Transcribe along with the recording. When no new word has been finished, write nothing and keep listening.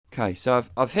Okay, so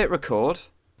I've hit record.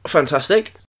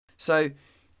 Fantastic. So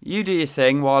you do your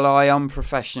thing while I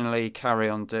unprofessionally carry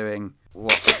on doing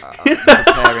what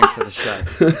preparing for the show.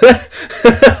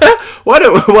 Why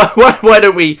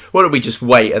don't we just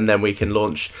wait and then we can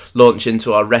launch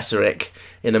into our rhetoric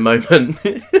in a moment.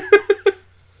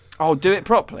 Oh, do it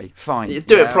properly. Fine.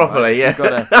 Do it properly, right.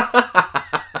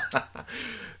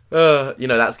 yeah.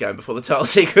 That's going before the title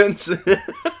sequence.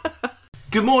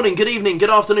 Good morning, good evening, good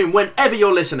afternoon, whenever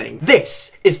you're listening.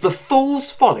 This is the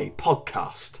Fool's Folly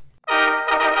podcast.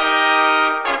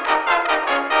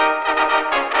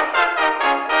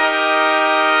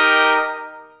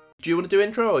 Do you want to do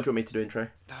intro or do you want me to do intro?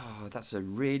 Oh, that's a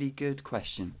really good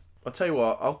question. I'll tell you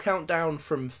what, I'll count down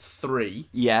from 3.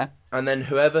 Yeah. And then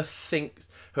whoever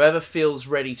feels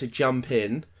ready to jump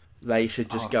in, they should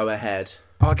just go ahead.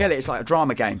 Oh, I get it. It's like a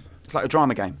drama game.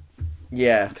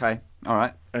 Yeah. Okay. All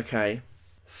right. Okay.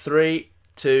 3,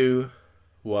 2,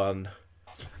 1.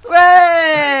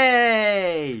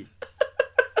 Way!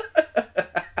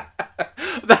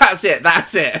 That's it.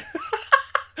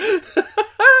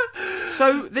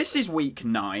 So this is week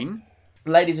 9.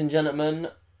 Ladies and gentlemen,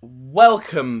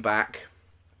 welcome back.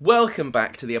 Welcome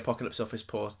back to the Apocalypse Office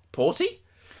Porty?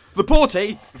 The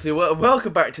Porty.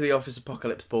 Welcome back to the Office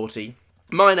Apocalypse Porty.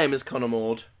 My name is Connor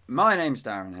Maud. My name's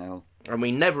Darren Hill. And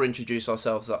we never introduce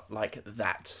ourselves like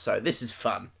that, so this is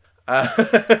fun. How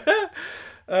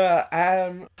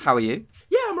are you?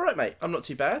 Yeah, I'm alright, mate. I'm not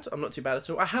too bad at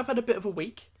all. I have had a bit of a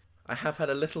week. I have had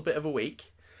a little bit of a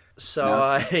week.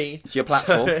 So It's your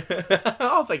platform.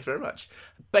 Oh, thanks very much.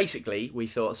 Basically, we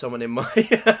thought someone in my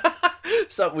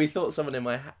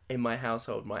in my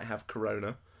household might have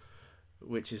corona,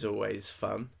 which is always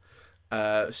fun.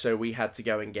 So we had to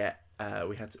go and get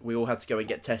we all had to go and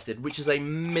get tested, which is a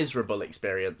miserable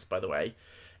experience, by the way.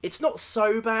 It's not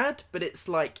so bad, but it's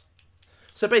like,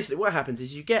 so basically what happens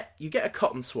is you get a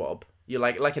cotton swab. You're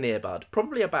like an earbud,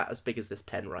 probably about as big as this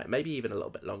pen, right? Maybe even a little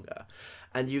bit longer.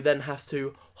 And you then have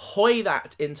to hoy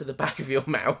that into the back of your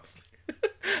mouth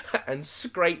and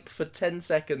scrape for 10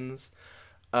 seconds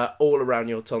all around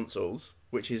your tonsils,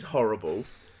 which is horrible.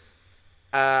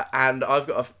 And I've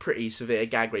got a pretty severe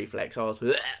gag reflex. I was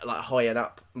like hoying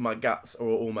up my guts, or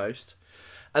almost.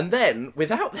 And then,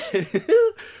 without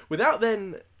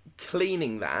then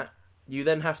cleaning that, you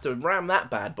then have to ram that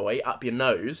bad boy up your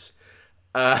nose,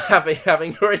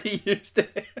 having already used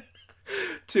it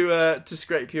to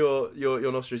scrape your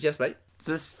nostrils. Yes, mate?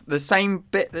 So the same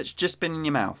bit that's just been in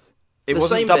your mouth. It The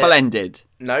wasn't same double-ended.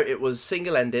 No, it was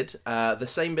single-ended. The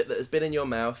same bit that has been in your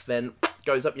mouth then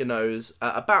goes up your nose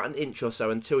about an inch or so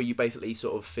until you basically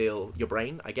sort of feel your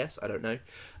brain, I guess. I don't know.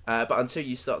 But until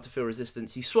you start to feel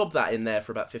resistance, you swab that in there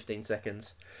for about 15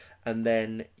 seconds. And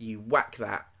then you whack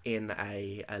that in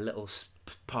a little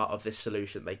part of this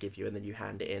solution they give you. And then you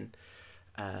hand it in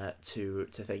to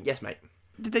think. Yes, mate.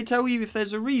 Did they tell you if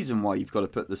there's a reason why you've got to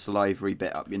put the salivary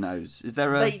bit up your nose? Is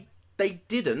there a... They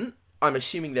didn't. I'm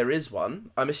assuming there is one.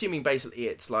 I'm assuming basically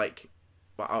it's like...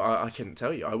 Well, I couldn't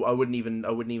tell you. I wouldn't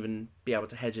even be able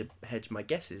to hedge my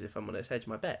guesses, if I'm honest, hedge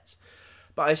my bets.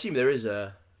 But I assume there is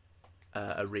a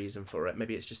reason for it.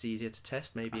 Maybe it's just easier to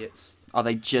test. Maybe it's... Are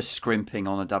they just scrimping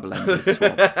on a double-ended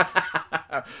swab?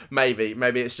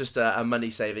 Maybe it's just a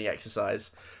money-saving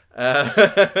exercise.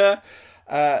 So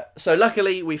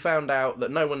luckily we found out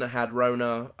that no one had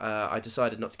Rona. I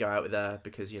decided not to go out with her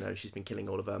because, she's been killing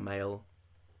all of her male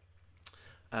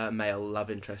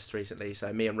love interests recently.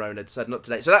 So me and Rona decided not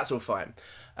to date. So that's all fine.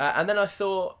 And then I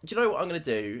thought, do you know what I'm going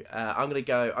to do? I'm going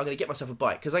to get myself a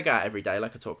bike because I go out every day,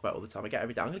 like I talk about all the time. I go out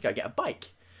every day. I'm going to go get a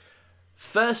bike.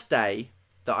 First day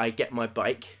that I get my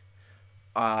bike,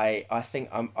 I think,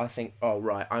 oh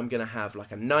right, I'm going to have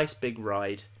like a nice big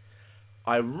ride.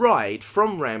 I ride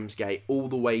from Ramsgate all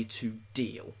the way to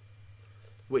Deal,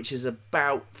 which is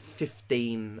about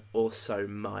 15 or so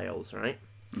miles, right?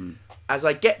 Mm. As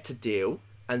I get to Deal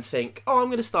and think, I'm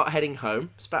going to start heading home.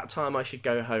 It's about time I should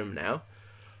go home now.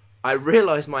 I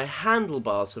realise my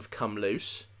handlebars have come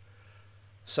loose,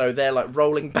 so they're like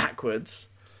rolling backwards.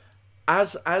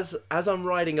 As I'm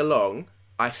riding along,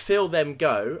 I feel them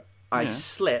go. I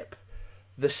slip.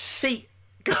 The seat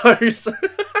goes.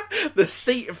 The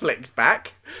seat flicks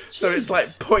back, so it's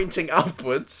like pointing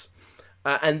upwards,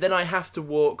 and then I have to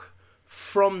walk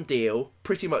from Deal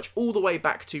pretty much all the way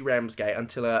back to Ramsgate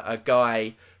until a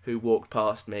guy who walked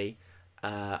past me,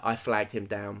 I flagged him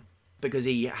down because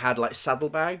he had like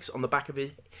saddlebags on the back of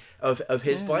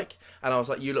his bike, and I was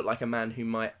like, you look like a man who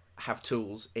might have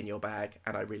tools in your bag,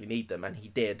 and I really need them, and he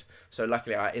did. So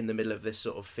luckily, in the middle of this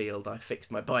sort of field, I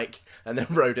fixed my bike and then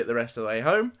rode it the rest of the way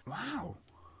home. Wow.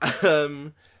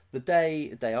 The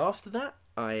day after that,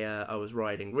 I was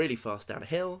riding really fast down a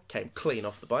hill, came clean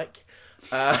off the bike.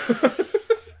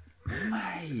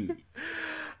 Mate.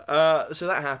 So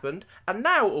that happened, and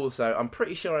now also I'm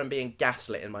pretty sure I'm being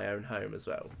gaslit in my own home as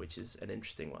well, which is an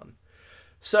interesting one.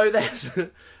 So there's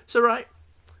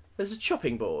a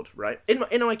chopping board, right? In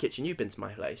my kitchen, you've been to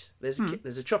my place. There's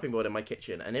a chopping board in my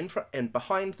kitchen, and in front and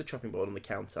behind the chopping board on the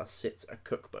counter sits a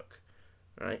cookbook,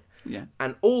 right? Yeah.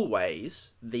 And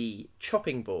always the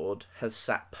chopping board has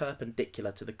sat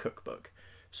perpendicular to the cookbook,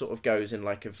 sort of goes in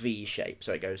like a V shape.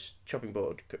 So it goes chopping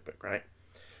board, cookbook, right?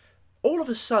 All of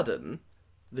a sudden,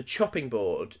 the chopping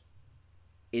board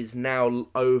is now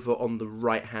over on the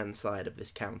right-hand side of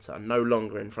this counter, no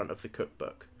longer in front of the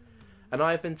cookbook. And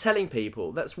I've been telling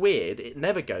people, that's weird, it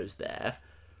never goes there.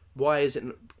 Why has it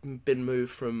been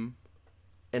moved from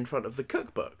in front of the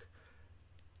cookbook?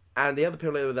 And the other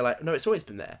people, they're like, no, it's always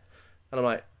been there. And I'm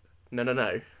like,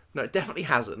 no, it definitely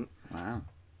hasn't. Wow.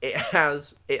 It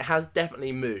has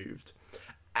definitely moved.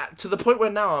 To the point where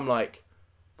now I'm like,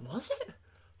 was it?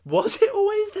 Was it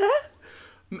always there?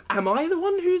 Am I the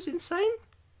one who's insane?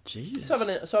 Jesus. So I've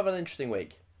had an interesting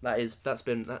week. That's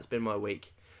been my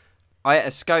week. I ate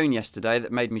a scone yesterday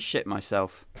that made me shit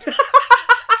myself.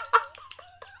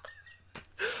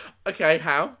 Okay,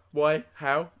 how? Why?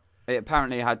 How? It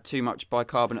apparently had too much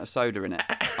bicarbonate of soda in it.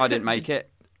 I didn't make it.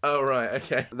 Oh right,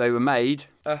 okay. They were made.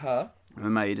 Uh-huh. They were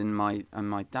made, and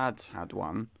my dad had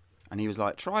one, and he was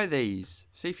like, "Try these.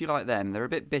 See if you like them. They're a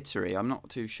bit bittery. I'm not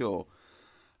too sure."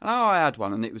 And I had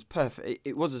one, and it was perfect.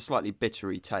 It was a slightly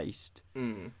bittery taste,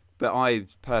 but I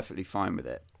was perfectly fine with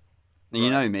it. And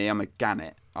you know me, I'm a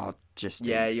gannet. I'll just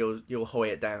you'll hoy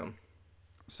it down.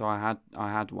 So I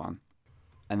had one,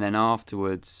 and then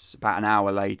afterwards, about an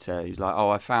hour later, he was like,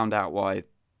 "Oh, we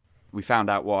found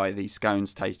out why these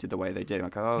scones tasted the way they do." I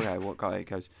go, "Oh, okay, what guy?" He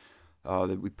goes, "Oh,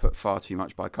 we put far too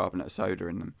much bicarbonate of soda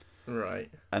in them."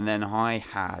 Right. And then I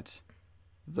had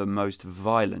the most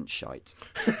violent shite.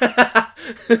 I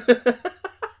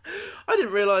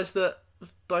didn't realise that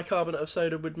bicarbonate of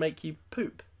soda would make you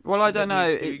poop. Well, I don't know.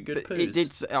 It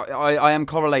did. I am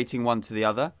correlating one to the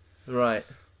other. Right.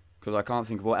 Because I can't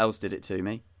think of what else did it to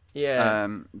me. Yeah.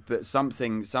 But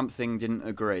something didn't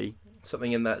agree.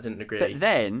 Something in that didn't agree. But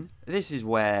then, this is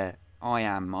where I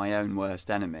am my own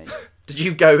worst enemy. Did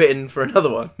you go in for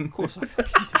another one? Of course I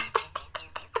fucking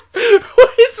did.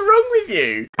 What is wrong with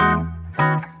you?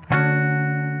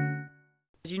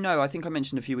 As you know, I think I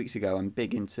mentioned a few weeks ago, I'm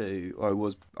big into, or I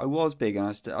was big, and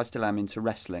I still am into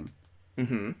wrestling.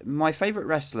 Mm-hmm. My favourite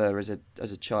wrestler as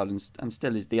a child and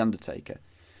still is The Undertaker.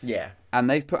 Yeah. And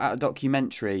they've put out a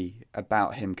documentary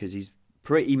about him because he's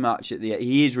pretty much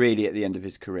he is really at the end of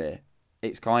his career.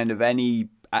 It's kind of at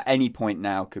any point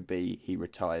now could be he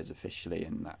retires officially,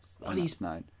 and that's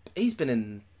known. He's been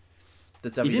in the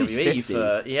He's in WWE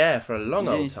his for a long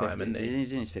old time, 50s. isn't he?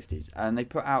 He's in his 50s, and they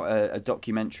put out a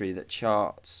documentary that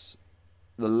charts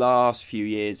the last few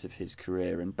years of his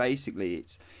career, and basically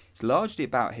it's largely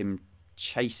about him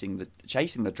chasing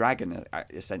the dragon,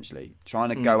 essentially trying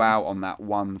to go out on that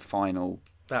one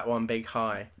big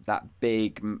high, that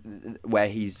big where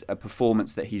he's a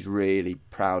performance that he's really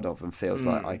proud of and feels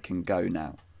like I can go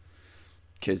now,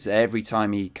 because every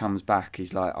time he comes back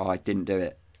he's like, oh, I didn't do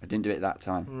it that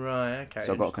time, right? Okay,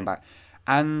 so I've got to come back.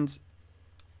 And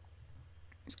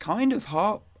it's kind of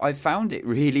I found it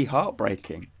really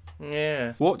heartbreaking,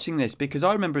 yeah, watching this, because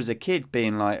I remember as a kid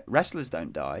being like, wrestlers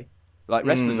don't die. Like,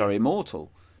 wrestlers are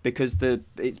immortal because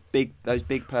it's big. Those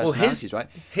big personalities, right?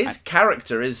 His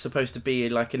character is supposed to be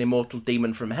like an immortal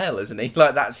demon from hell, isn't he?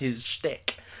 Like, that's his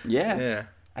shtick. Yeah.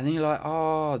 And then you're like,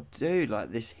 oh, dude,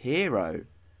 like this hero,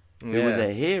 who was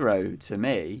a hero to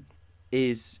me,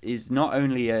 is not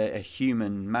only a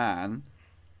human man,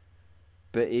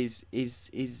 but is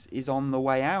on the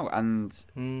way out. And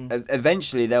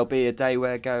eventually there'll be a day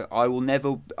where I will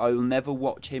never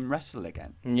watch him wrestle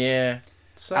again. Yeah.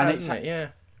 Sad, isn't it? Yeah.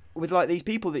 With like these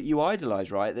people that you idolise,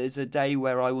 right? There's a day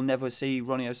where I will never see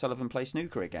Ronnie O'Sullivan play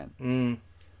snooker again.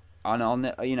 And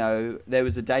there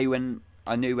was a day when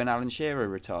I knew when Alan Shearer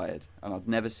retired, and I'd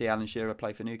never see Alan Shearer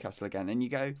play for Newcastle again. And you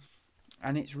go,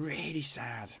 and it's really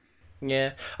sad.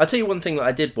 Yeah, I'll tell you one thing that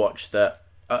I did watch that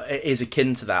is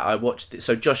akin to that. I watched it.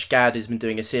 So Josh Gad has been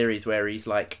doing a series where he's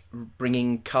like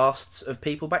bringing casts of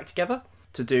people back together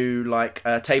to do like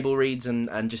table reads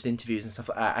and just interviews and stuff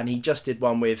like that. And he just did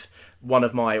one with one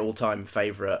of my all-time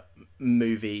favourite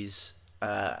movies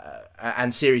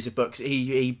and series of books.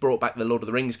 He brought back the Lord of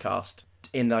the Rings cast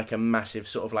in like a massive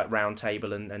sort of like round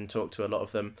table and talked to a lot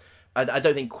of them. I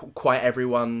don't think quite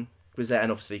everyone was there,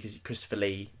 and obviously because Christopher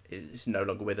Lee is no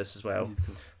longer with us as well,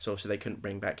 so obviously they couldn't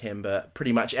bring back him, but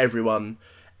pretty much everyone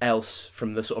else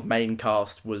from the sort of main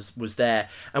cast was there.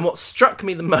 And what struck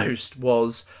me the most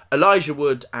was Elijah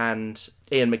Wood and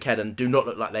Ian McKellen do not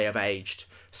look like they have aged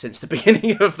since the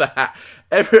beginning of that.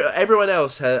 Everyone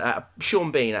else,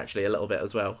 Sean Bean actually a little bit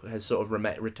as well, has sort of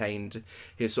retained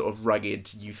his sort of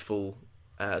rugged, youthful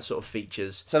sort of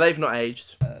features. So they've not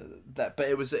aged. But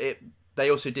they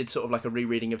also did sort of like a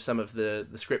rereading of some of the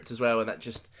script as well, and that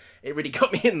just, it really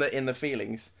got me in the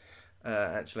feelings.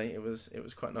 Actually, it was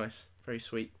quite nice, very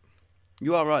sweet.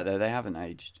 You are right though; they haven't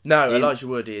aged. No, Elijah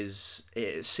Wood is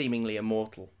seemingly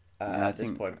immortal at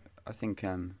this point. I think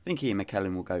Ian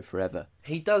McKellen will go forever.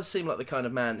 He does seem like the kind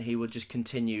of man he would just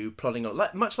continue plodding on,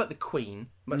 much like the Queen.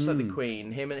 Like the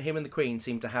Queen, him and the Queen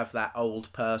seem to have that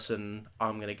old person.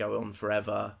 I'm going to go on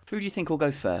forever. Who do you think will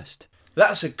go first?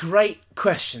 That's a great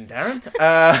question, Darren.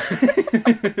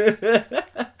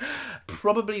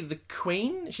 Probably the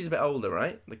Queen. She's a bit older,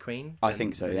 right? The Queen. I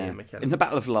think so. Yeah. In the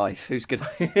battle of life, who's good?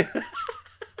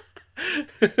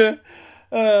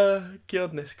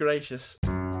 Goodness gracious.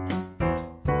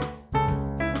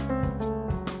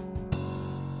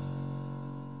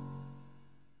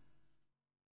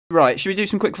 Right, should we do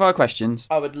some quick-fire questions?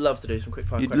 I would love to do some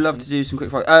quick-fire questions. You'd love to do some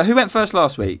quick-fire... who went first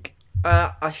last week?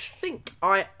 I think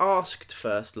I asked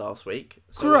first last week.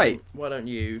 So Great. Why don't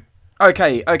you...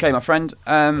 Okay, my friend.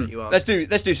 Let's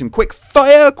do some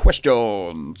quick-fire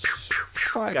questions.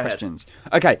 Fire questions.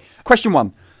 Okay, question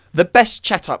 1. The best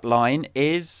chat-up line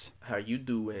is... How you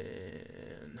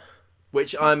doing?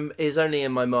 Which is only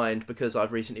in my mind because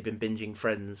I've recently been binging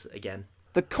Friends again.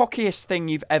 The cockiest thing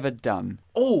you've ever done?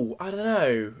 Oh, I don't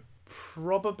know.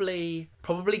 Probably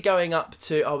going up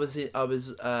to. I was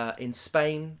in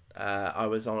Spain. I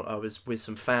was with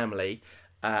some family,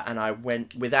 and I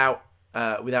went without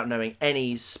knowing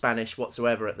any Spanish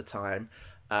whatsoever at the time.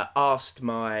 Asked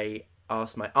my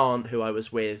aunt who I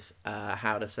was with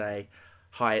how to say,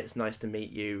 "Hi, it's nice to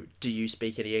meet you. Do you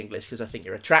speak any English? Because I think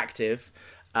you're attractive."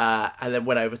 And then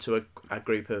went over to a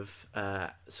group of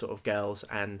sort of girls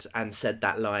and said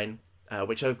that line,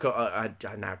 which I've got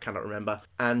I now cannot remember,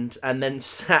 and then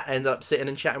ended up sitting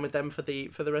and chatting with them for the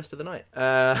rest of the night.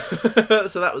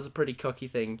 So that was a pretty cocky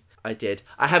thing I did.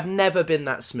 I have never been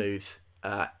that smooth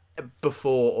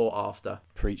before or after.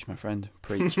 Preach, my friend,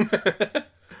 preach.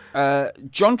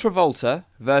 John Travolta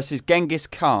versus Genghis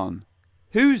Khan.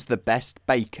 Who's the best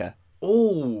baker?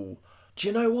 Oh, do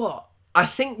you know what? I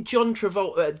think John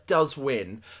Travolta does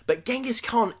win, but Genghis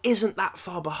Khan isn't that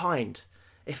far behind,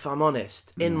 if I'm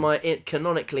honest.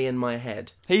 Canonically in my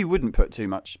head, he wouldn't put too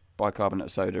much bicarbonate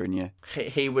of soda in you.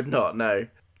 He would not. No,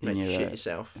 make you shit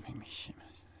yourself.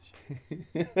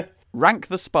 Rank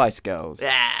the Spice Girls.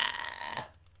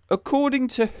 According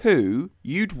to who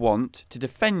you'd want to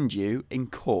defend you in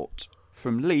court,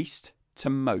 from least to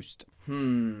most.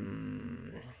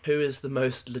 Who is the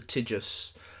most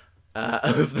litigious?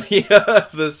 Of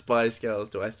the Spice Girls,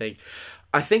 do I think?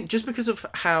 I think just because of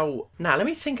how... Now, let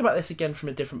me think about this again from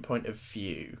a different point of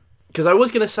view. Because I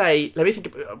was going to say... Let me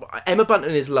think... Emma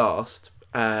Bunton is last.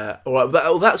 That's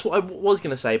what I was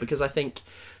going to say, because I think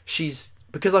she's...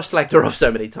 Because I've slagged her off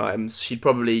so many times, she'd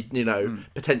probably,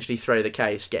 potentially throw the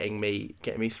case, getting me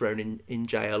thrown in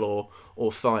jail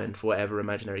or fined for whatever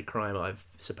imaginary crime I've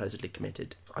supposedly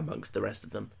committed, amongst the rest of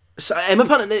them. So Emma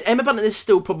Bunton is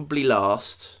still probably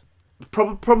last...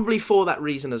 Probably for that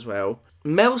reason as well.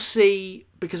 Mel C,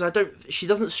 because she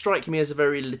doesn't strike me as a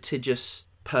very litigious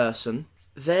person.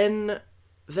 Then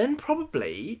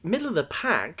probably middle of the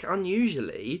pack,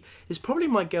 unusually, is probably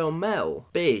my girl Mel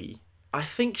B. I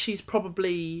think she'd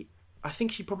probably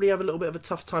have a little bit of a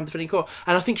tough time defending court,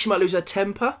 and I think she might lose her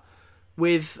temper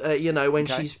with when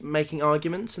she's making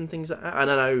arguments and things like that. And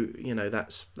I know,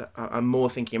 I'm more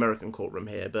thinking American courtroom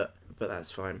here, but that's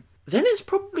fine. Then it's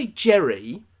probably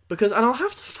Jerry. Because, and I'll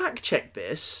have to fact check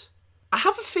this, I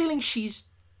have a feeling she's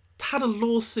had a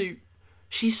lawsuit,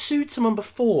 she's sued someone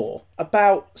before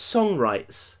about song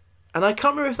rights. And I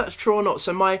can't remember if that's true or not.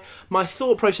 So my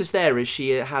thought process there is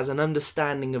she has an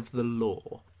understanding of the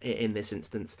law in this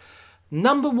instance.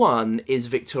 Number 1 is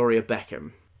Victoria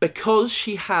Beckham. Because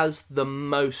she has the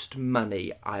most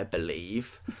money, I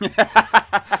believe.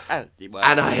 And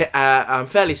I'm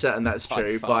fairly certain that's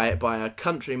true by a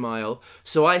country mile.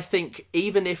 So I think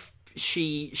even if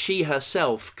she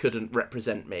herself couldn't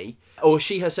represent me, or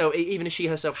even if she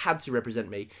herself had to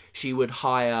represent me, she would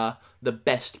hire the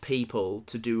best people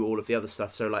to do all of the other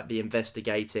stuff. So like the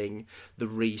investigating, the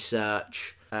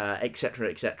research, etc.,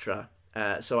 etc.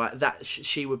 So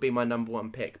she would be my number 1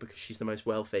 pick because she's the most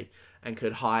wealthy and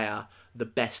could hire the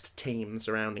best team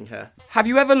surrounding her. Have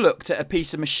you ever looked at a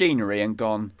piece of machinery and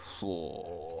gone...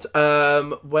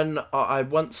 When I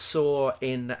once saw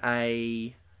in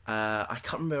I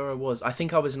can't remember where I was. I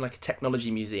think I was in like a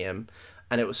technology museum,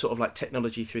 and it was sort of like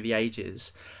technology through the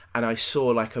ages, and I saw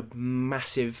like a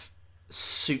massive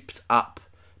souped up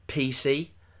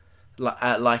PC,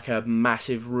 like a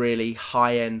massive, really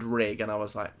high end rig, and I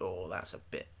was like, oh, that's a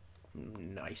bit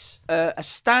nice. A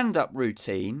stand-up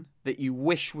routine that you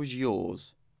wish was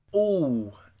yours.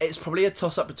 Oh, it's probably a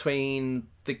toss up between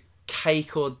the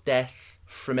Cake or Death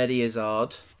from Eddie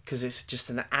Izzard, because it's just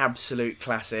an absolute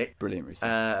classic. Brilliant routine.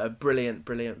 A brilliant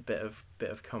bit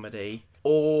of comedy,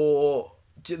 or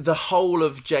the whole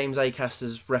of James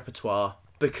Acaster's repertoire,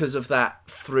 because of that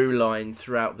through line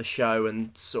throughout the show,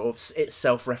 and sort of it's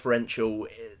self-referential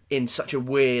in such a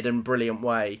weird and brilliant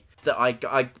way that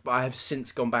I have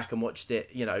since gone back and watched it,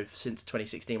 since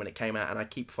 2016 when it came out, and I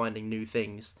keep finding new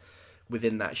things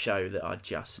within that show that are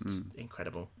just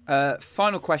incredible.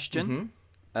 Final question.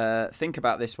 Think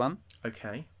about this one.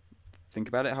 Okay. Think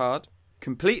about it hard.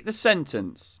 Complete the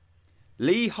sentence.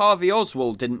 Lee Harvey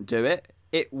Oswald didn't do it.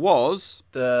 It was...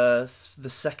 The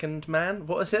second man?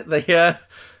 What is it?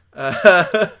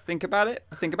 Think about it.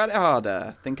 Think about it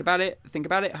harder. Think about it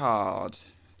hard.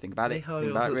 Think about it.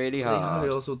 Think about it really hard. Lee Harvey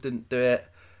Oswald didn't do it.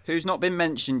 Who's not been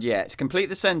mentioned yet? Complete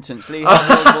the sentence. Lee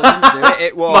Harvey Oswald didn't do it.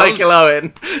 It was... Michael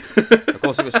Owen. Of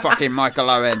course it was fucking Michael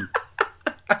Owen.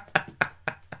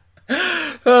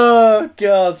 Oh,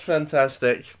 God.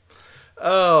 Fantastic.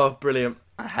 Oh, brilliant.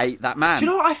 I hate that man. Do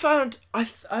you know what I found?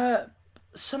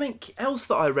 Something else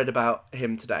that I read about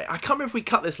him today. I can't remember if we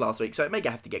cut this last week, so it may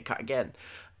have to get cut again.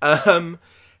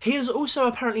 He has also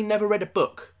apparently never read a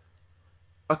book.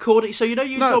 So you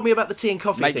told me about the tea and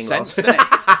coffee Makes thing sense, last doesn't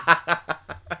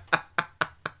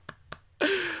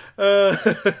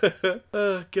it?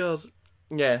 Oh, God.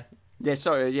 Yeah. Yeah,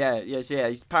 sorry. Yeah.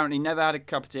 He's apparently never had a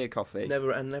cup of tea or coffee. Never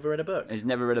read a book. He's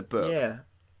never read a book. Yeah.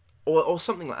 Or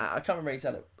something like that. I can't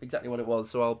remember exactly what it was,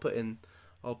 so I'll put it in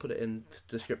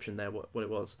the description there what it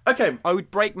was. Okay. I would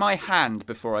break my hand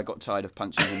before I got tired of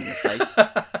punching him in the face.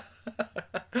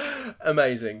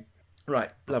 Amazing.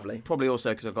 Right, lovely. Probably also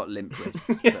because I've got limp wrists.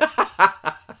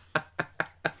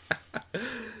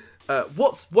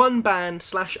 What's one band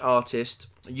 / artist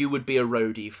you would be a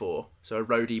roadie for? So a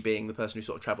roadie being the person who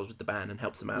sort of travels with the band and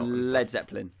helps them out. Led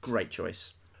Zeppelin. Great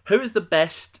choice. Who is the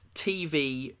best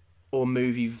TV or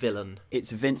movie villain?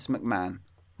 It's Vince McMahon.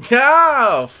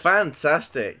 Oh,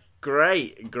 fantastic.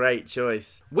 Great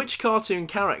choice. Which cartoon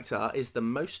character is the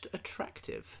most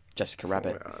attractive? Jessica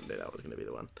Rabbit. Oh, I knew that was going to be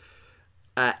the one.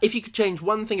 If you could change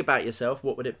one thing about yourself,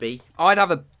 what would it be? I'd have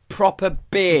a proper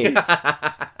beard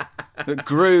that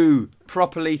grew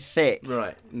properly thick.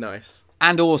 Right, nice.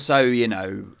 And also,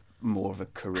 more of a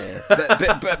career.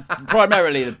 But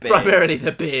primarily the beard. Primarily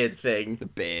the beard thing. The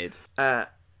beard.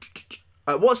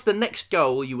 What's the next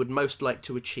goal you would most like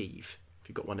to achieve? If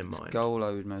you've got one in mind. Goal I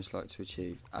would most like to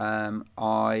achieve.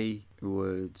 I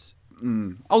would...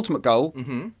 ultimate goal,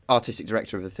 artistic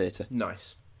director of a theatre.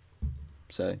 Nice.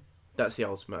 So... That's the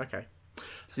ultimate, okay.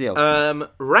 It's the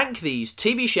ultimate. Rank these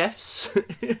TV chefs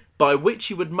by which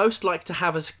you would most like to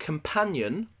have as a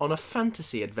companion on a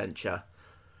fantasy adventure.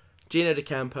 Gino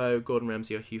D'Acampo, Gordon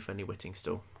Ramsay, or Hugh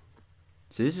Fanny-Whittingstall.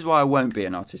 So this is why I won't be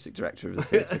an artistic director of the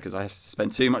theatre, because I have to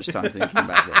spend too much time thinking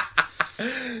about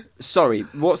this. Sorry,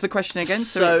 what's the question again?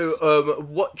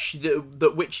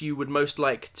 Which you would most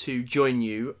like to join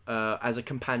you as a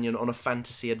companion on a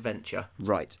fantasy adventure.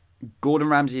 Right. Gordon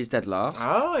Ramsay is dead last.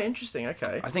 Oh, interesting,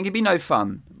 okay. I think he'd be no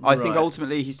fun. I think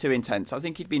ultimately he's too intense. I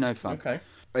think he'd be no fun. Okay.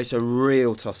 It's a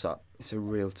real toss-up.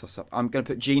 I'm going to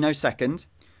put Gino second.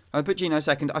 I think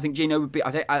Gino would be...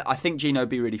 I think Gino would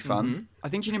be really fun. Mm-hmm. I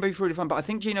think Gino would be really fun, but I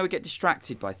think Gino would get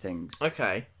distracted by things.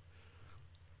 Okay.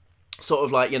 Sort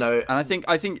of like, And I think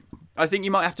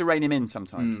you might have to rein him in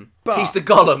sometimes. But he's the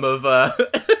Gollum of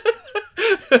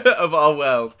of our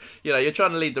world. You're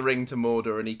trying to lead the ring to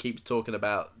Mordor, and he keeps talking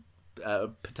about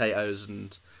potatoes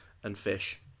and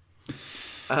fish.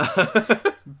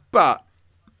 But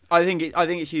I think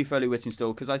it's Hugh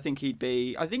Foley-Whittingstall, because I think he'd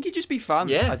just be fun.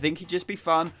 Yeah. I think he'd just be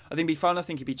fun. I think he'd be fun. I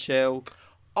think he'd be chill.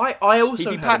 I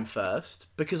also had him first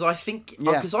because I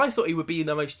thought he would be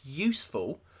the most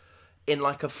useful in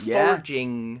like a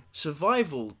foraging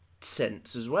survival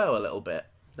sense as well, a little bit.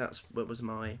 That's what was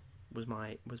my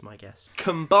guess.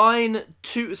 Combine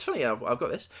two. It's funny. I've got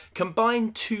this.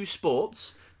 Combine two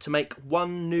sports to make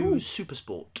one new super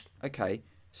sport. Okay,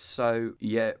 so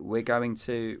yeah, we're going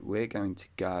to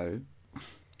go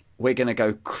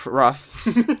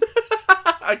Crufts.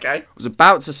 Okay. I was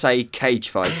about to say cage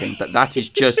fighting, but that is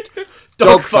just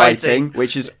dog fighting,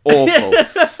 which is awful.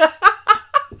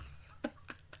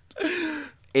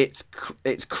 It's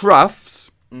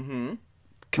Crufts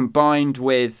combined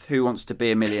with Who Wants to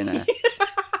Be a Millionaire.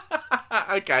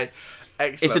 Okay,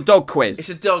 excellent. It's a dog quiz. It's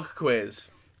a dog quiz.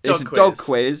 It's a dog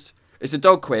quiz. It's a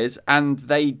dog quiz, and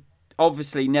they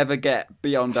obviously never get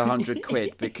beyond 100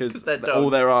 quid because all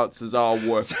their answers are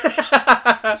woof.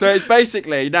 So it's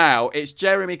basically now it's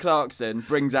Jeremy Clarkson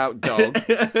brings out dog,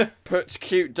 puts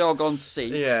cute dog on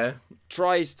seat, Yeah.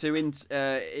 tries to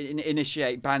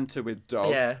initiate banter with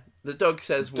dog. Yeah. The dog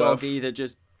says Dog woof. either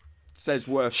just says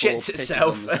woof or Shits pisses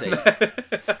itself. on the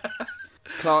seat.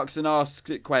 Clarkson asks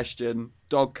a question,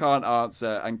 dog can't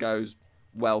answer, and goes,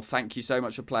 "Well, thank you so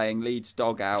much for playing." Leads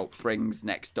dog out, brings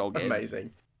next dog in.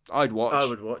 Amazing. I'd watch. I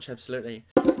would watch, absolutely.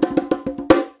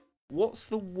 What's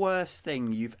the worst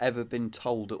thing you've ever been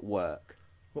told at work?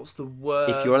 What's the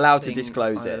worst If you're allowed to thing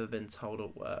disclose I've it. ever been told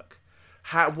at work?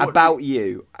 What About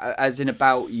you, as in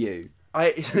about you.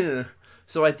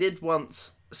 So I did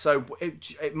once. So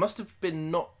it must have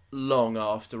been not long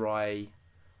after I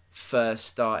first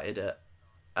started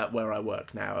at where I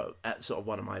work now, at sort of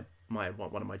one of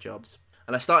my jobs.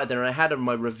 And I started there, and I had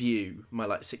my review, my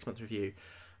 6-month review,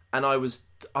 and I was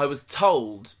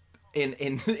told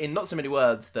in not so many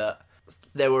words that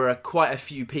there were quite a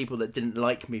few people that didn't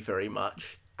like me very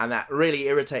much, and that really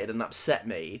irritated and upset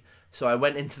me. So I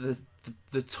went into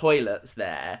the toilets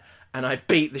there, and I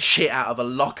beat the shit out of a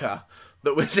locker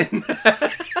that was in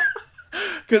there.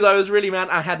 Because I was really mad.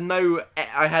 I had no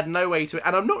way to,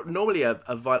 and I'm not normally a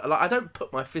violent. Like, I don't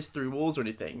put my fist through walls or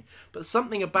anything, but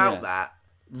something about that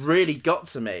really got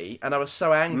to me, and I was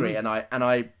so angry, and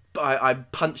I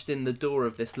punched in the door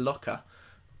of this locker,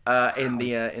 in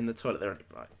the toilet there.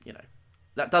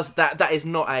 That is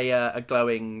not a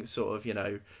glowing sort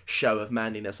of show of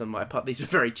manliness on my part. These were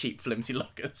very cheap, flimsy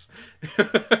lockers.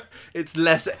 It's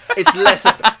less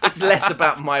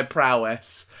about my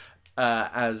prowess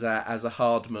as a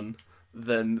hardman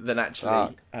than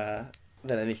actually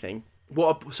than anything.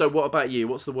 What about you?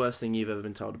 What's the worst thing you've ever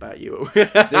been told about you?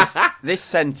 This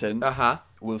sentence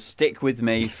will stick with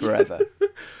me forever.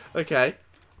 Okay.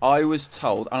 I was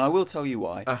told, and I will tell you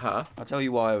why. I'll tell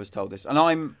you why I was told this, and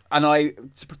I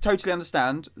totally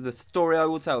understand. The story I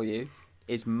will tell you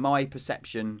is my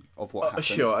perception of what happened.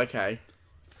 Sure. Okay.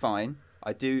 Fine,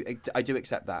 I do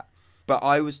accept that. But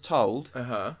I was told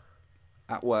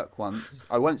at work once.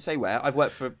 I won't say where. I've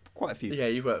worked for quite a few. Yeah,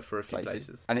 you worked for a few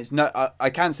places. And it's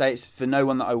I can say it's for no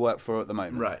one that I work for at the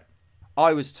moment. Right.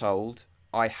 I was told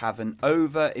I have an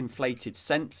over-inflated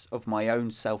sense of my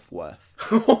own self-worth.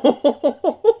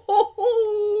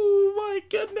 Oh my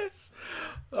goodness.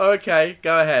 Okay,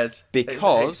 go ahead.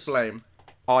 Because explain.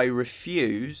 I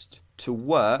refused to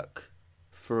work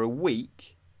for a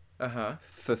week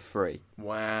for free.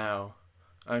 Wow.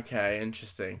 Okay,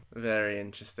 interesting. Very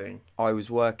interesting. I was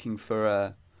working for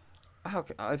a...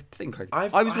 I think I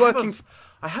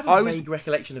have a vague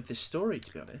recollection of this story,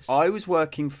 to be honest. I was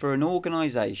working for an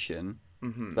organisation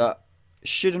that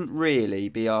shouldn't really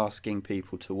be asking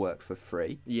people to work for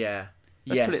free. Yeah.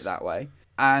 Let's put it that way.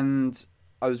 And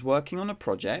I was working on a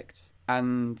project,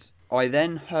 and I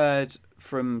then heard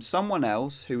from someone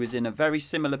else who was in a very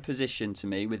similar position to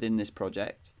me within this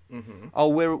project. Oh,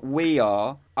 we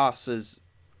are us as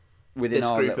within this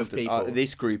our group of people.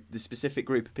 The specific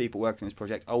group of people working on this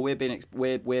project. Oh,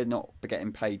 we're not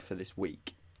getting paid for this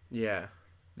week. Yeah.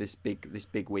 This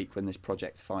big week when this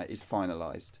project is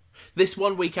finalised. This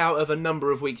 1 week out of a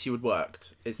number of weeks you had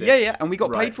worked, is this? Yeah, and we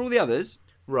got paid for all the others.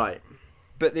 Right.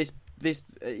 But this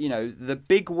the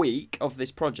big week of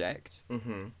this project.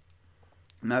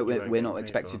 No, we're not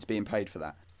expected to be paid for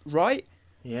that, right?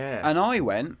 Yeah. And I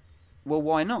went, well,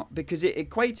 why not? Because it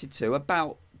equated to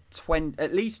about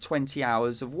at least 20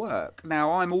 hours of work.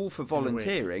 Now, I'm all for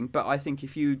volunteering, but I think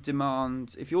if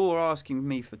you're asking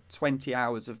me for 20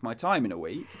 hours of my time in a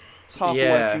week, it's half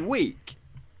a working week.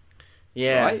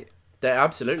 Yeah. Right?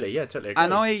 Absolutely. Yeah, totally agree.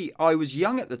 And I was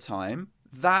young at the time.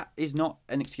 That is not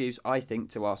an excuse, I think,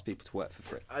 to ask people to work for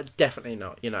free. Definitely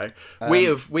not. We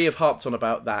have harped on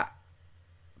about that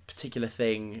particular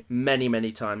thing many,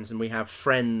 many times, and we have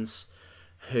friends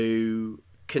who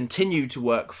continue to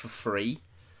work for free,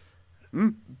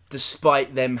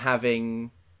 despite them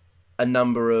having a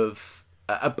number of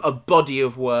a body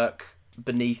of work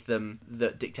beneath them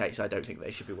that dictates I don't think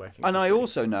they should be working. And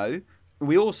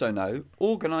we also know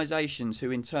organisations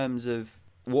who, in terms of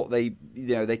what they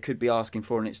could be asking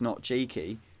for, and it's not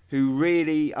cheeky, who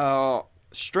really are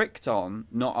strict on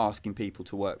not asking people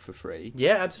to work for free.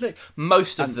 Yeah, absolutely.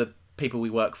 Most of the people we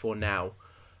work for now,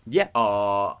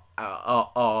 are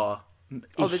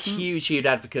huge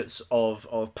advocates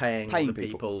of paying the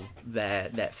people their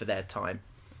for their time.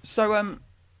 So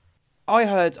I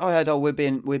heard oh, we're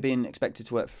being expected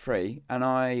to work for free, and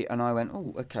I went,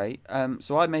 oh, okay.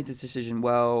 So I made the decision,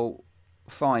 well,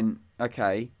 fine,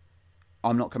 okay,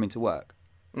 I'm not coming to work.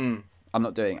 Mm. I'm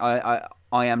not doing. I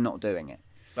am not doing it.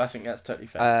 I think that's totally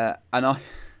fair. And I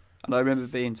remember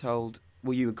being told,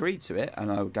 "Well, you agreed to it,"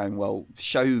 and I was going, "Well,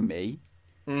 show me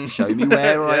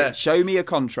where show me a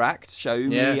contract, show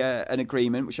me an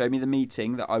agreement, show me the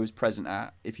meeting that I was present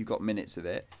at. If you've got minutes of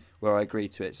it where I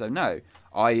agreed to it." So no,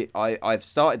 I've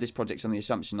started this project on the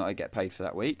assumption that I get paid for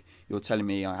that week. You're telling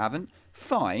me I haven't.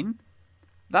 Fine,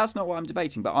 that's not what I'm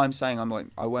debating. But I'm saying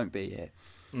I won't be here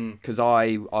because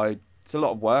it's a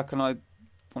lot of work and I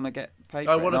want to get paid.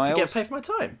 I want to get paid for my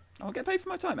time. I'll get paid for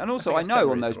my time, and also I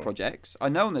know on those projects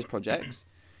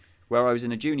where I was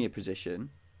in a junior position.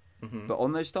 Mm-hmm. But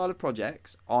on those style of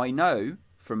projects, I know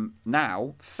from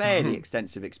now fairly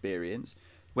extensive experience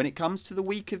when it comes to the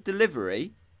week of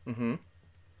delivery,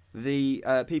 the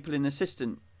people in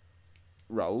assistant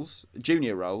roles,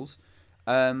 junior roles,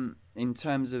 in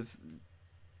terms of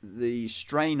the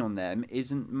strain on them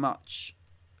isn't much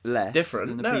less different.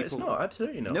 Than the No, people. it's not.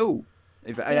 Absolutely not. No,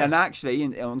 and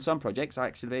actually, on some projects,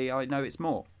 I know it's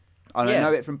more. And I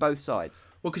know it from both sides.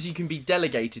 Well, because you can be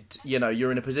delegated,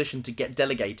 you're in a position to get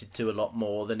delegated to a lot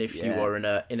more than if you were in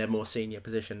a more senior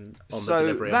position on the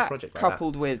delivery of a project like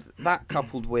that.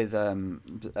 Coupled with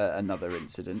another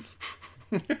incident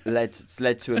led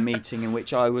to a meeting in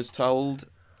which I was told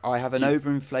I have an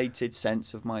overinflated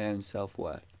sense of my own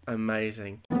self-worth.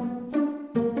 Amazing.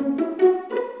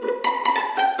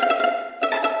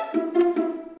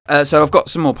 So I've got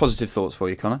some more positive thoughts for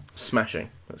you, Connor. Smashing.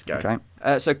 Let's go. Okay.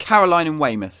 So Caroline in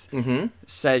Weymouth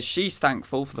says she's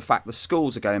thankful for the fact the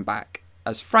schools are going back,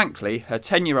 as frankly, her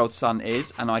 10-year-old son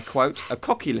is, and I quote, a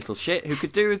cocky little shit who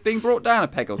could do with being brought down a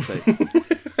peg or two.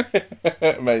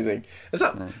 Amazing. Is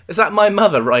that my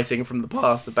mother writing from the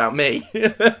past about me?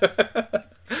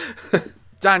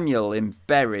 Daniel in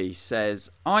Bury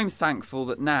says, I'm thankful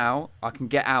that now I can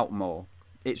get out more.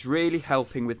 It's really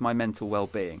helping with my mental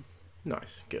well-being.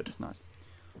 Nice, good. That's nice.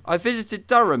 I visited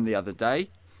Durham the other day.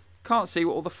 Can't see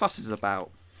what all the fuss is about.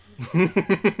 I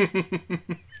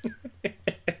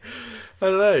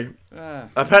don't know.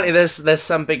 Apparently there's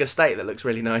some big estate that looks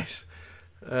really nice.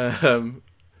 Although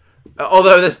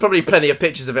there's probably plenty of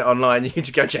pictures of it online. You can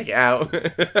just go check it out.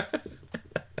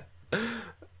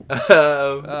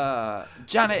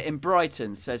 Janet in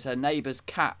Brighton says her neighbour's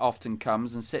cat often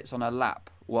comes and sits on her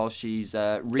lap while she's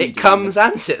reading. It comes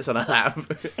and sits on her lap.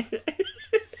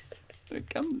 It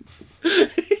comes.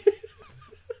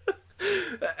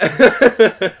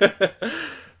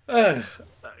 Oh,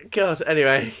 God,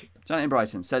 anyway. Janet in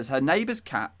Brighton says her neighbour's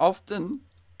cat often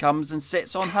comes and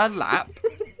sits on her lap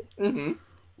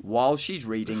while she's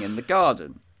reading in the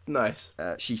garden. Nice.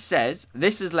 She says,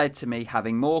 this has led to me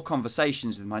having more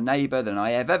conversations with my neighbour than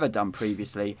I have ever done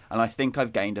previously, and I think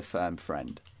I've gained a firm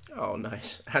friend. Oh,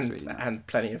 nice. And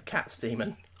plenty of cats,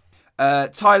 Demon.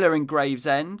 Tyler in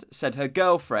Gravesend said her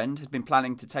girlfriend had been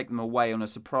planning to take them away on a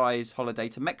surprise holiday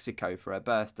to Mexico for her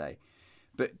birthday,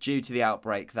 but due to the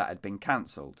outbreak that had been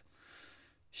cancelled.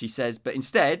 She says, but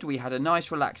instead we had a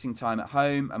nice relaxing time at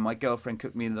home and my girlfriend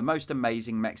cooked me the most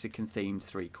amazing Mexican-themed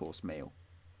 3-course meal.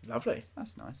 Lovely.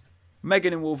 That's nice.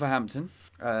 Megan in Wolverhampton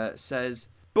says,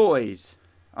 boys,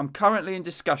 I'm currently in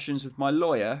discussions with my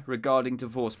lawyer regarding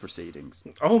divorce proceedings.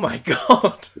 Oh my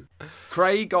God.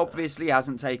 Craig obviously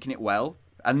hasn't taken it well,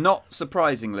 and not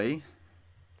surprisingly,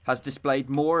 has displayed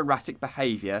more erratic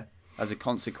behaviour as a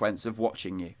consequence of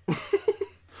watching you.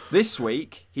 This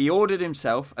week, he ordered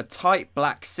himself a tight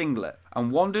black singlet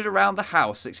and wandered around the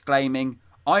house exclaiming,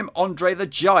 I'm Andre the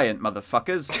Giant,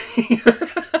 motherfuckers.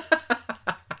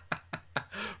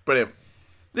 Brilliant.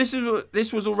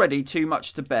 This was already too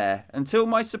much to bear until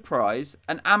my surprise,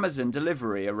 an Amazon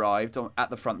delivery arrived at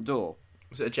the front door.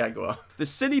 Was it a Jaguar? The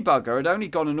silly bugger had only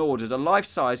gone and ordered a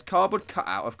life-size cardboard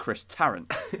cutout of Chris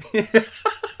Tarrant.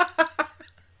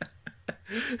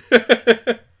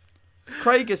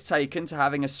 Craig has taken to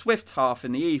having a swift half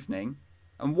in the evening,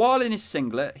 and while in his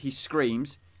singlet, he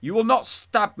screams, you will not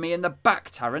stab me in the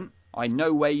back, Tarrant. I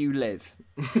know where you live.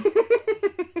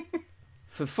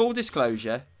 For full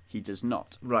disclosure, he does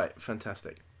not. Right,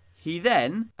 fantastic. He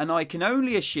then, and I can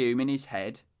only assume in his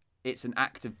head, it's an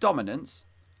act of dominance,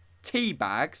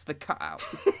 teabags the cutout.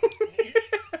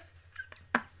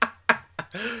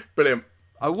 Brilliant.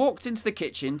 I walked into the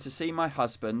kitchen to see my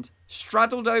husband,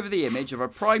 straddled over the image of a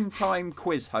primetime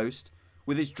quiz host,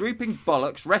 with his drooping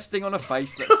bollocks resting on a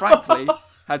face that frankly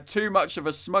had too much of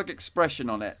a smug expression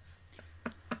on it.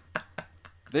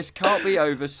 This can't be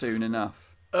over soon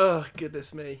enough. Oh,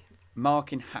 goodness me.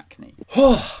 Mark in Hackney.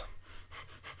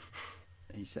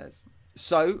 He says,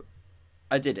 so,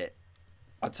 I did it.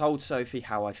 I told Sophie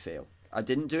how I feel. I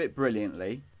didn't do it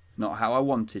brilliantly, not how I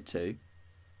wanted to,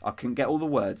 I couldn't get all the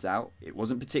words out. It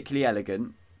wasn't particularly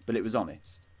elegant, but it was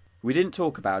honest. We didn't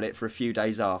talk about it for a few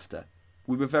days after.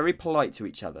 We were very polite to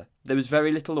each other. There was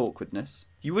very little awkwardness.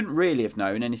 You wouldn't really have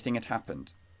known anything had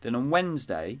happened. Then on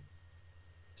Wednesday,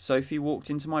 Sophie walked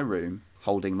into my room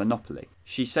holding Monopoly.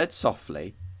 She said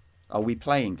softly, "Are we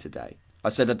playing today?" I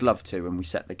said I'd love to, and we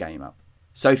set the game up.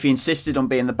 Sophie insisted on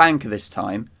being the banker this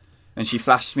time, and she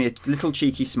flashed me a little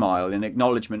cheeky smile in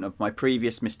acknowledgement of my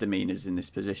previous misdemeanours in this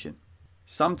position.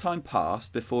 Some time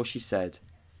passed before she said,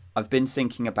 "I've been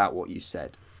thinking about what you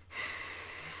said."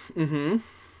 Mm-hmm.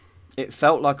 It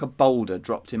felt like a boulder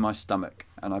dropped in my stomach,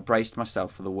 and I braced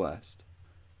myself for the worst.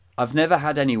 I've never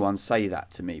had anyone say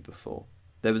that to me before.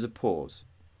 There was a pause.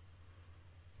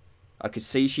 I could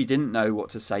see she didn't know what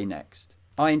to say next.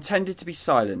 I intended to be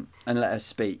silent and let her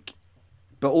speak,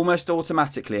 but almost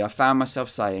automatically I found myself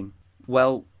saying,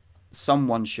 "Well,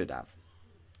 someone should have.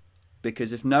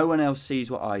 Because if no one else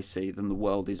sees what I see, then the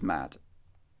world is mad."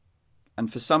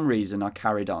 And for some reason I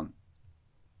carried on.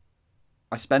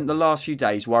 I spent the last few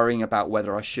days worrying about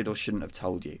whether I should or shouldn't have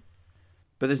told you.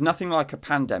 But there's nothing like a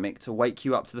pandemic to wake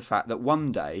you up to the fact that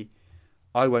one day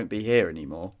I won't be here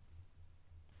anymore.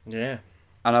 Yeah.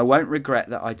 And I won't regret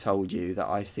that I told you that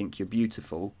I think you're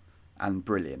beautiful and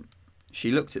brilliant.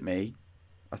 She looked at me.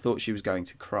 I thought she was going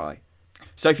to cry.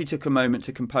 Sophie took a moment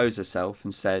to compose herself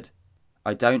and said,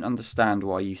 "I don't understand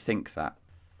why you think that.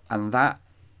 And that,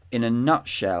 in a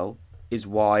nutshell, is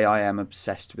why I am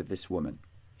obsessed with this woman.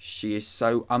 She is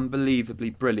so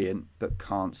unbelievably brilliant but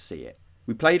can't see it."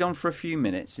 We played on for a few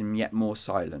minutes in yet more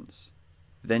silence.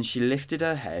 Then she lifted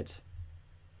her head,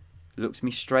 looked me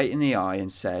straight in the eye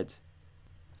and said,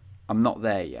 "I'm not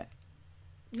there yet."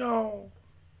 No.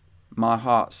 My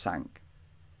heart sank.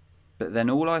 But then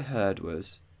all I heard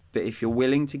was, "But if you're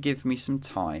willing to give me some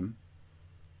time,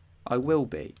 I will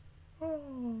be."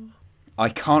 Oh. I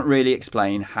can't really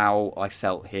explain how I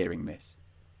felt hearing this.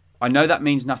 I know that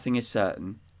means nothing is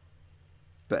certain,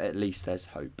 but at least there's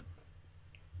hope.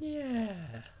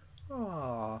 Yeah.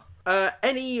 Aww.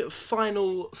 Any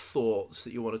final thoughts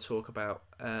that you want to talk about?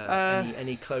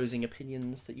 Any closing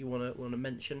opinions that you want to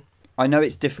mention? I know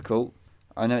it's difficult.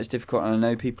 And I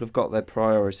know people have got their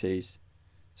priorities.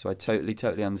 So I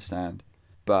totally understand.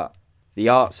 But the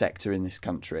art sector in this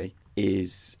country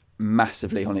is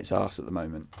massively on its arse at the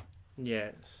moment.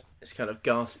 Yeah, it's kind of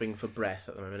gasping for breath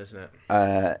at the moment, isn't it?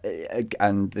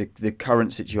 And the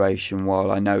current situation, while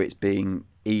I know it's being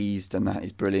eased and that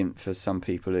is brilliant for some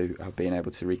people who have been able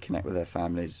to reconnect with their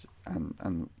families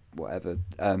and whatever,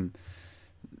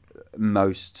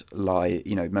 most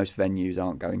venues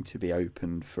aren't going to be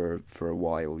open for a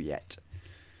while yet.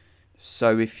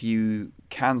 So if you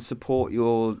can support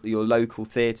your local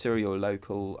theatre or your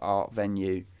local art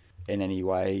venue in any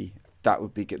way, that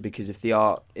would be good, because if the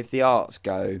arts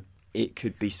go, it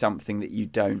could be something that you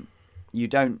don't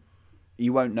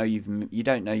know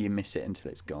you miss it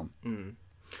until it's gone. Mm.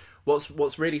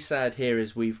 What's really sad here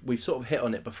is we've sort of hit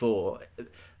on it before.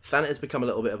 Thanet has become a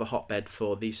little bit of a hotbed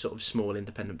for these sort of small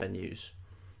independent venues,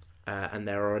 and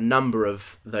there are a number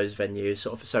of those venues.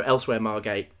 So Elsewhere,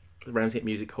 Margate, Ramsgate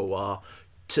Music Hall are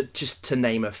just to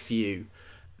name a few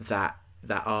that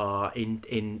are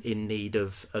in need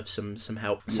of some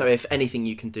help. So if anything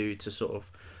you can do to sort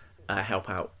of help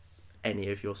out any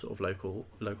of your sort of local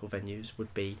venues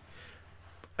would be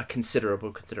a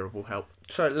considerable help.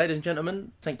 So, ladies and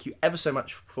gentlemen, thank you ever so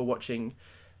much for watching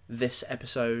this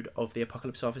episode of the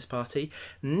Apocalypse Office Party.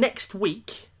 Next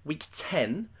week, week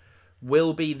 10,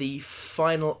 will be the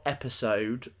final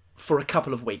episode for a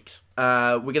couple of weeks.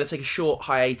 We're going to take a short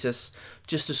hiatus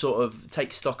just to sort of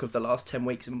take stock of the last 10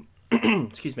 weeks and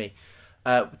excuse me,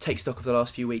 take stock of the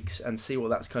last few weeks and see what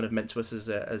that's kind of meant to us as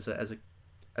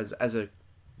a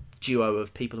duo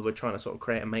of people who are trying to sort of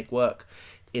create and make work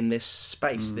in this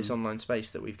space, this online space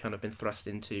that we've kind of been thrust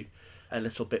into a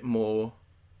little bit more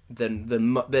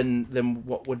than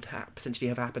what would potentially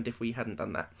have happened if we hadn't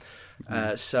done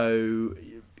that. So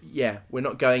yeah, we're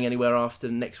not going anywhere after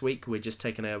next week. We're just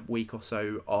taking a week or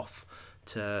so off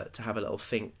to have a little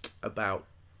think about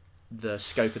the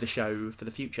scope of the show for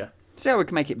the future. See how we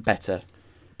can make it better,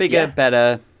 bigger,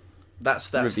 better. That's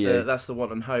the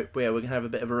want and hope. Yeah, we're going to have a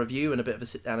bit of a review and a bit of a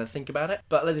sit down and think about it.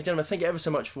 But ladies and gentlemen, thank you ever so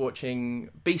much for watching.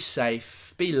 Be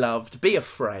safe, be loved, be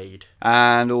afraid.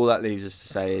 And all that leaves us to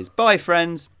say is bye,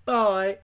 friends. Bye.